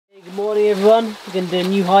morning everyone, we're going to do a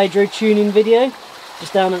new hydro tuning video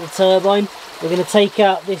just down at the turbine. We're going to take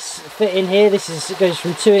out this fit in here. It goes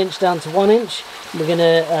from 2 inch down to 1 inch. We're going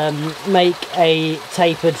to make a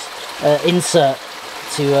tapered insert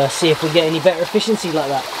to see if we get any better efficiency like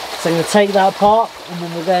that. So I'm going to take that apart and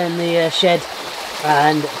then we'll go in the shed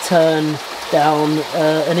and turn down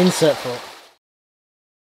an insert for it.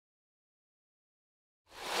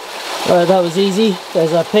 Right, that was easy.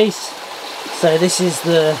 There's our piece. So this is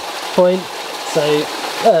the point. So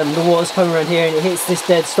the water's coming around here and it hits this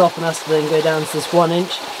dead stop and has to then go down to this 1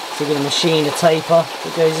 inch. So we're going to machine a taper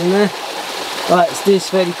that goes in there. Right, let's do this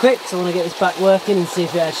fairly quick, so I want to get this back working and see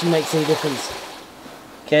if it actually makes any difference.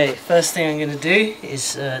 Okay, first thing I'm going to do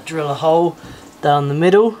is drill a hole down the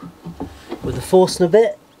middle with the Forstner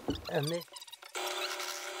bit, and this.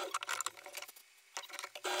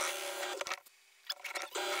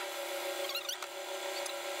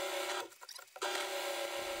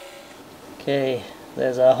 Okay,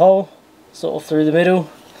 there's our hole, sort of through the middle.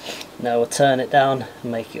 Now we'll turn it down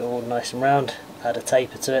and make it all nice and round, add a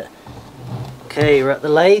taper to it. Okay, we're at the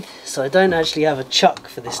lathe. So I don't actually have a chuck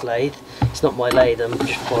for this lathe. It's not my lathe, I'm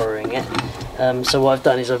just borrowing it. So what I've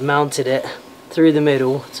done is I've mounted it through the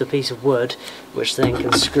middle to a piece of wood, which then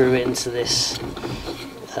can screw into this,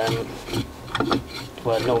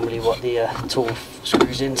 well, normally what the tool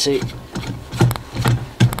screws into.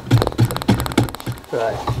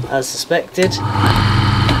 Right, as suspected,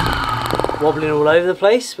 wobbling all over the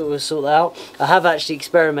place, but we'll sort that out. I have actually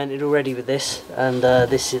experimented already with this, and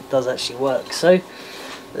it does actually work. So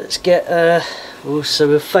let's get, we'll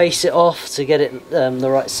face it off to get it the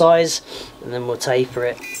right size, and then we'll taper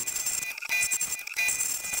it.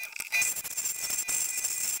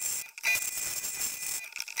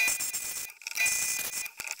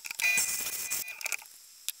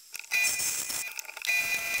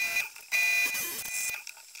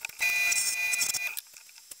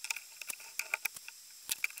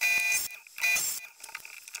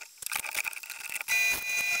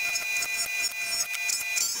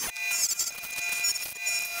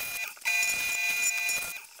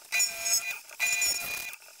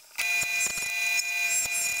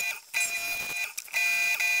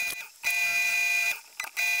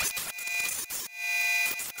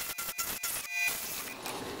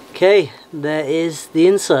 Okay, there is the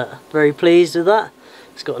insert. Very pleased with that.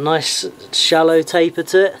 It's got a nice shallow taper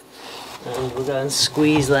to it, and we'll go and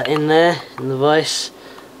squeeze that in there in the vise,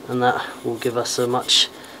 and that will give us a much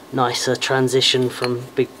nicer transition from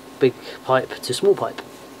big pipe to small pipe.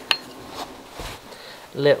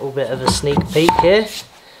 Little bit of a sneak peek here.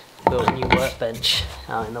 Built a new workbench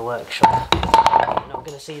out in the workshop. You're not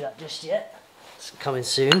going to see that just yet. It's coming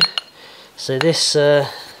soon. So this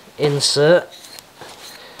insert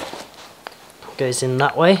goes in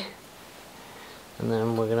that way, and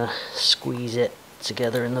then we're going to squeeze it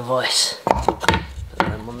together in the vise. Put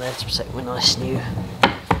them on there to protect my nice new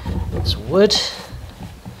bits of wood. Just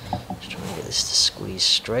trying to get this to squeeze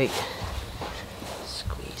straight.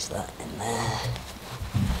 Squeeze that in there.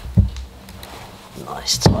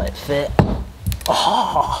 Nice tight fit.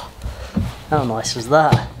 Oh, how nice was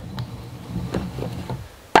that?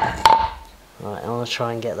 Right, I want to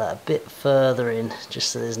try and get that a bit further in, just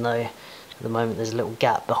so there's no, at the moment there's a little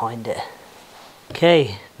gap behind it.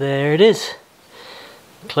 Okay, there it is.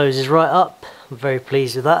 Closes right up. I'm very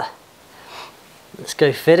pleased with that. Let's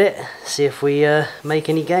go fit it, see if we make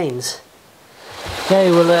any gains. Okay,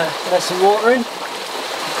 we'll let some water in. Get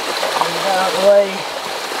that out of the way.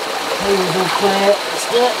 Clean's all clear. Let's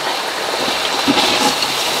do it.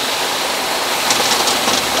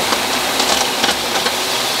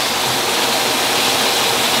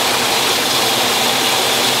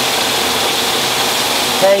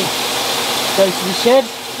 Okay, go to the shed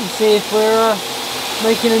and see if we're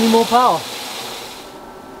making any more power.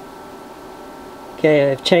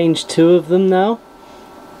 Okay, I've changed 2 of them now.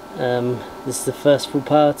 This is the first full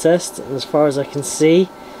power test, and as far as I can see,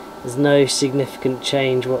 there's no significant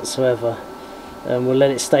change whatsoever. We'll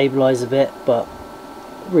let it stabilise a bit, but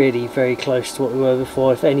really very close to what we were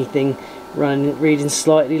before. If anything, reading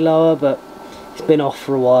slightly lower, but it's been off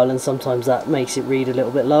for a while, and sometimes that makes it read a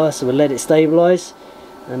little bit lower, so we'll let it stabilise.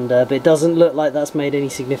 And but it doesn't look like that's made any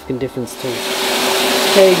significant difference at all.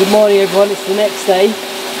 Okay, good morning everyone, it's the next day.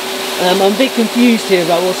 I'm a bit confused here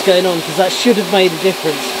about what's going on, because that should have made a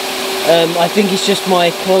difference. I think it's just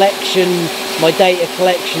my collection, my data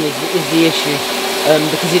collection is the issue.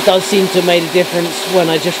 Because it does seem to have made a difference when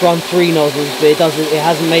I just run 3 nozzles, but it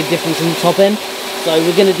hasn't made a difference in the top end. So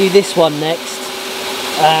we're going to do this one next,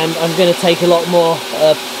 and I'm going to take a lot more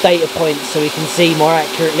data points so we can see more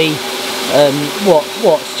accurately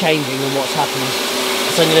what's changing and what's happening.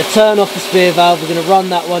 So I'm going to turn off the spear valve, we're going to run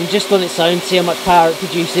that one just on its own, see how much power it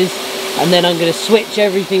produces, and then I'm going to switch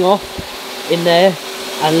everything off in there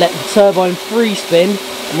and let the turbine free spin,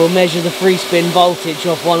 and we'll measure the free spin voltage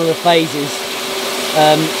off one of the phases.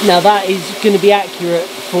 Now that is going to be accurate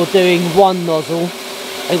for doing one nozzle.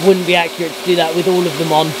 It wouldn't be accurate to do that with all of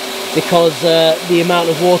them on, because the amount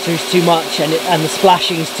of water is too much and the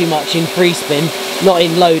splashing is too much in free spin, not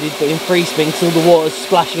in loaded but in free spin, because all the water's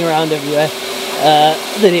splashing around everywhere.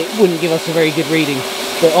 Then it wouldn't give us a very good reading,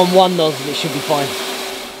 but on one nozzle it should be fine.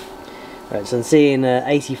 Right, so I'm seeing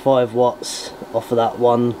 85 watts off of that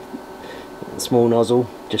one small nozzle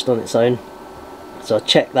just on its own, so I'll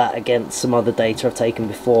check that against some other data I've taken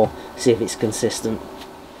before, see if it's consistent.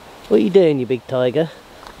 What are you doing, you big tiger?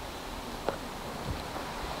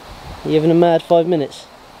 Are you having a mad 5 minutes?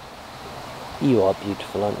 You are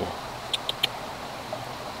beautiful, aren't you?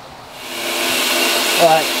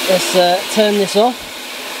 Alright, let's turn this off.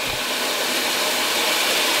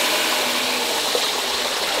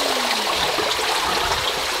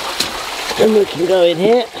 Then we can go in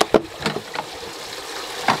here.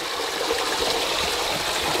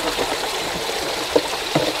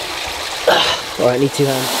 Alright, need 2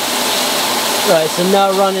 hands. Right, so now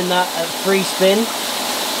running that at free spin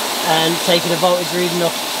and taking a voltage reading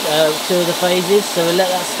off 2 of the phases, so we'll let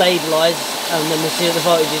that stabilise and then we'll see what the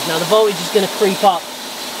voltage is. Now the voltage is going to creep up,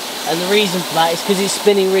 and the reason for that is because it's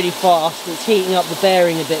spinning really fast, it's heating up the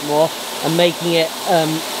bearing a bit more and making it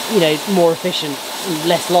you know, more efficient,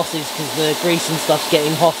 less losses, because the grease and stuff's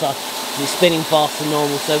getting hotter, it's spinning faster than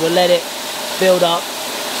normal. So we'll let it build up,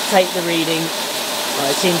 take the reading.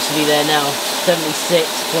 It seems to be there now, 76.1.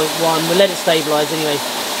 We'll let it stabilise anyway,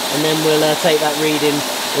 and then we'll take that reading,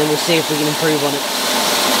 and then we'll see if we can improve on it.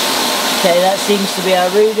 Okay, that seems to be our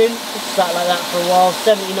reading. It's sat like that for a while.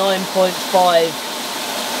 79.5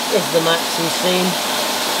 is the max we've seen.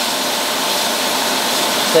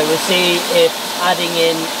 So we'll see if adding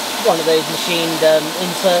in one of those machined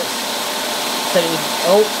inserts,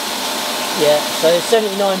 so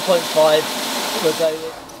 79.5 we'll go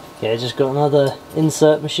with. Okay, I just got another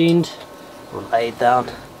insert machined, or laid down,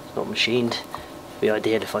 it's not machined. It'd be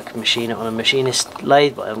ideal if I could machine it on a machinist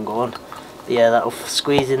lathe, but I haven't got one. But yeah, that'll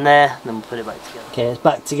squeeze in there, then we'll put it back together. Okay, it's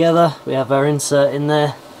back together, we have our insert in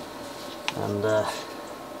there, and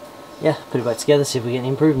yeah, put it back together, see if we get any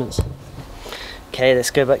improvements. Okay,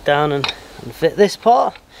 let's go back down and fit this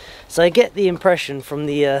part. So I get the impression from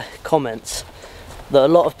the comments that a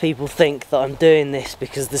lot of people think that I'm doing this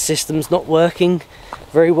because the system's not working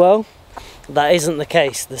very well. That isn't the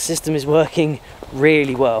case. The system is working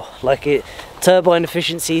really well. Turbine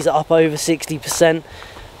efficiency is up over 60%.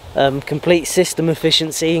 Complete system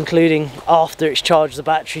efficiency, including after it's charged the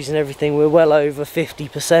batteries and everything, we're well over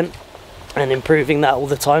 50% and improving that all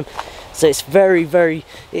the time. So it's it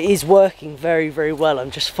is working very, very well.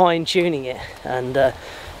 I'm just fine-tuning it, and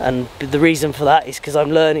the reason for that is because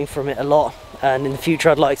I'm learning from it a lot, and in the future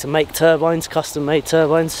I'd like to make turbines, custom-made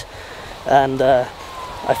turbines, and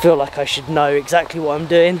I feel like I should know exactly what I'm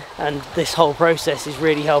doing, and this whole process is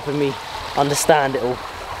really helping me understand it all.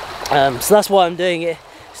 So that's why I'm doing it.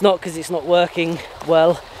 It's not because it's not working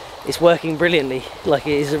well, it's working brilliantly. Like,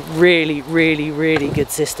 it is a really, really, really good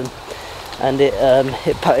system, and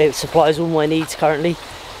it supplies all my needs currently,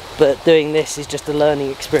 but doing this is just a learning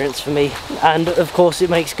experience for me, and of course it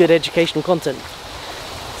makes good educational content.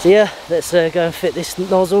 So yeah, let's go and fit this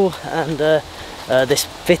nozzle and this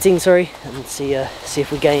fitting, sorry, and see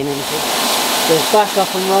if we gain anything. So it's back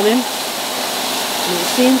up and running, and it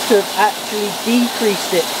seems to have actually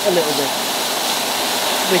decreased it a little bit,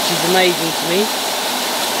 which is amazing to me.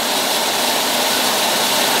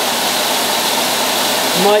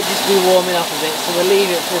 It might just be warming up a bit, so we'll leave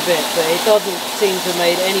it for a bit, but it doesn't seem to have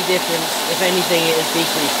made any difference. If anything, it has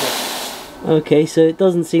decreased it. Okay, so it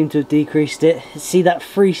doesn't seem to have decreased it. See, that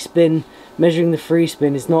free spin, measuring the free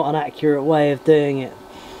spin is not an accurate way of doing it.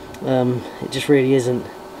 It just really isn't.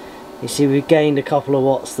 You see, we've gained a couple of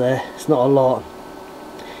watts there. It's not a lot.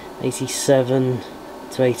 87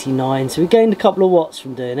 to 89, so we gained a couple of watts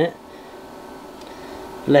from doing it.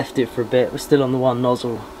 Left it for a bit, we're still on the one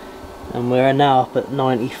nozzle, and we're now up at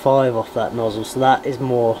 95 off that nozzle, so that is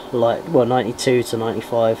more like, well, 92 to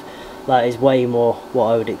 95. That is way more what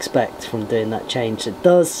I would expect from doing that change. It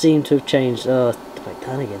does seem to have changed. Back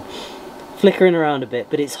down again, flickering around a bit,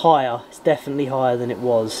 but it's higher. It's definitely higher than it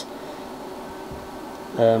was,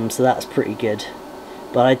 so that's pretty good.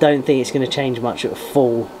 But I don't think it's going to change much at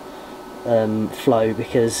full flow,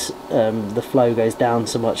 because the flow goes down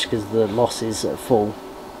so much because the loss is at full.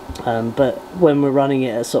 But when we're running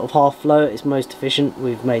it at sort of half flow, it's most efficient.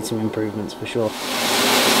 We've made some improvements for sure.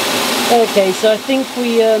 Okay, so I think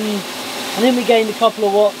we gained a couple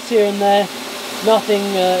of watts here and there. Nothing,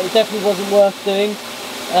 it definitely wasn't worth doing.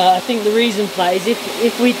 I think the reason for that is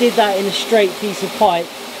if we did that in a straight piece of pipe,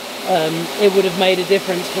 it would have made a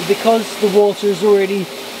difference, but because the water has already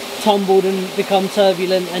tumbled and become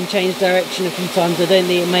turbulent and changed direction a few times, I don't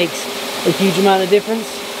think it makes a huge amount of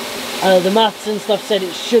difference. The maths and stuff said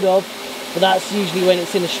it should have, but that's usually when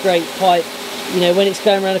it's in a straight pipe. You know, when it's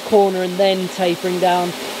going around a corner and then tapering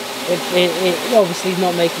down, it obviously is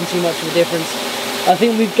not making too much of a difference. I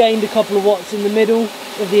think we've gained a couple of watts in the middle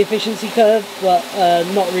of the efficiency curve, but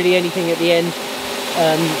not really anything at the end.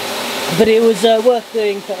 But it was worth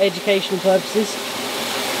doing for educational purposes.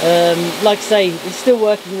 Like I say, it's still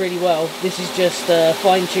working really well. This is just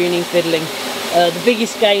fine-tuning, fiddling. The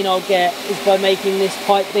biggest gain I'll get is by making this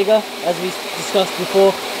pipe bigger, as we discussed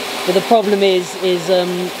before. But the problem is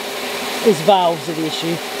valves are the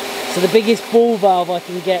issue. So the biggest ball valve I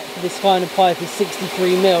can get for this kind of pipe is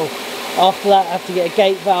 63mm. After that, I have to get a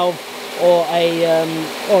gate valve or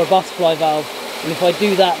a butterfly valve. And if I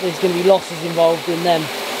do that, there's going to be losses involved in them.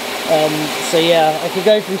 So yeah, I could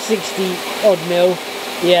go from 60 odd mil.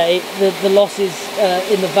 Yeah, the losses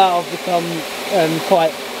in the valve become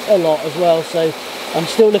quite a lot as well. So I'm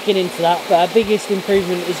still looking into that. But our biggest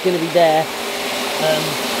improvement is going to be there.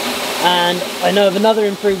 And I know of another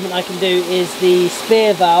improvement I can do is the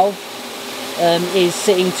spear valve is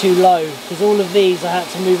sitting too low, because all of these I had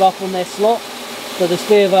to move up on their slot, but the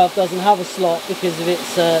spear valve doesn't have a slot because of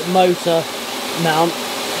its motor mount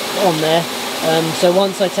on there. So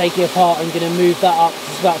once I take it apart, I'm going to move that up.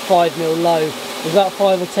 It's about 5mm low. There's about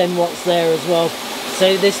 5 or 10 watts there as well.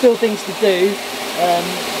 So there's still things to do.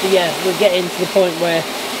 But yeah, we're getting to the point where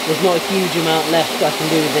there's not a huge amount left I can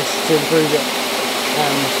do with this to improve it.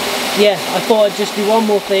 Yeah, I thought I'd just do one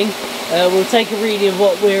more thing. We'll take a reading of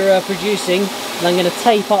what we're producing, and I'm going to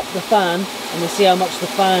tape up the fan and we'll see how much the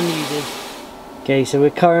fan uses. Okay, so we're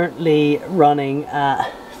currently running at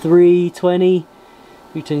 320,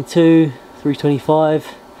 322,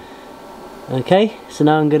 325. Okay, so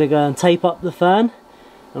now I'm going to go and tape up the fan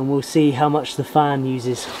and we'll see how much the fan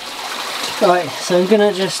uses. Right, so I'm going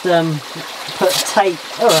to just put tape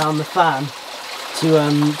around the fan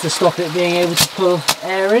to stop it being able to pull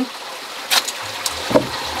air in.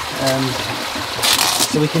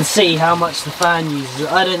 So we can see how much the fan uses.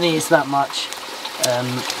 I don't think it's that much.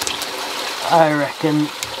 I reckon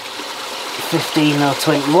 15 or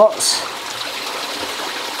 20 watts.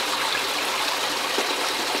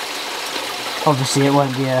 Obviously it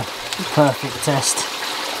won't be a perfect test,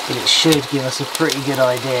 but it should give us a pretty good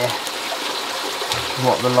idea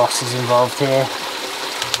what the loss is involved here.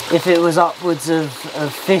 If it was upwards of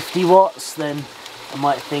 50 watts, then I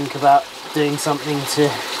might think about doing something to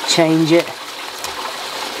change it.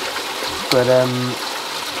 But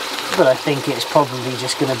I think it's probably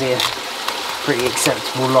just going to be a pretty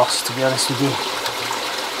acceptable loss, to be honest with you.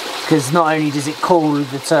 Because not only does it cool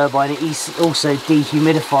the turbine, it also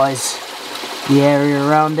dehumidifies the area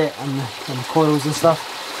around it and the coils and stuff.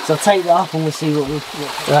 So I'll tape that up and we'll see what we...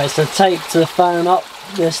 Right, so taped the fan up.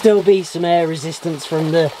 There'll still be some air resistance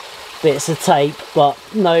from the bits of tape, but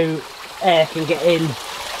no air can get in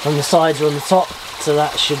from the sides or on the top, so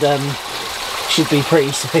that should be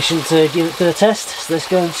pretty sufficient to give it to the test. So let's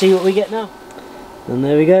go and see what we get now. And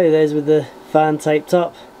there we go, there's with the fan taped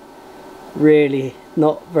up. Really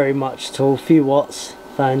not very much at all, few watts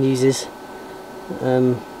fan uses.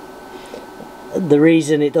 The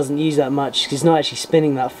reason it doesn't use that much is because it's not actually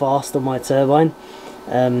spinning that fast on my turbine.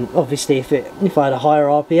 Obviously if I had a higher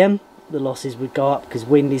RPM, the losses would go up because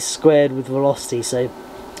wind is squared with velocity, so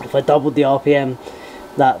if I doubled the RPM,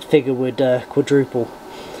 that figure would quadruple.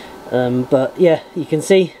 But yeah, you can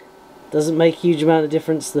see doesn't make a huge amount of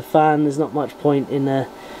difference. The fan, there's not much point in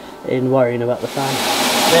worrying about the fan.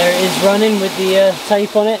 There it is running with the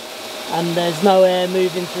tape on it, and there's no air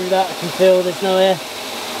moving through that. I can feel there's no air.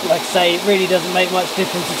 Like I say, it really doesn't make much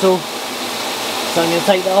difference at all. So I'm going to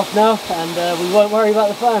take that off now, and we won't worry about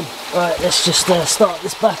the fan. Right, let's just start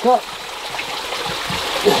this back up.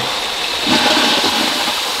 There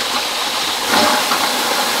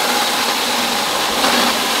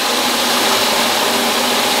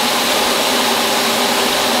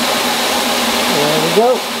we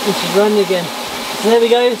go, this is running again. So there we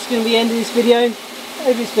go, it's going to be the end of this video.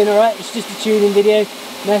 Hope it's been alright, it's just a tuning video.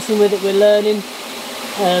 Messing with it, we're learning.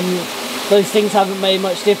 Those things haven't made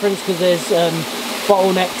much difference because there's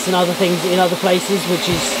bottlenecks and other things in other places, which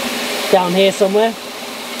is down here somewhere.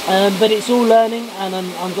 But it's all learning, and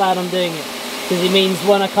I'm glad I'm doing it, because it means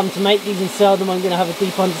when I come to make these and sell them, I'm going to have a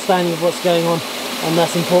deep understanding of what's going on, and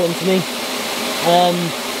that's important to me.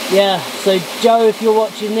 Yeah, so Joe, if you're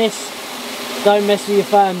watching this, don't mess with your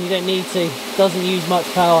fan, you don't need to. It doesn't use much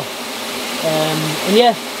power. And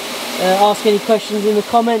yeah, ask any questions in the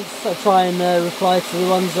comments. I try and reply to the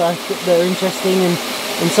ones that are interesting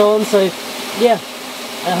and so on. So yeah,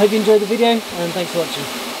 I hope you enjoyed the video, and thanks for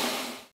watching.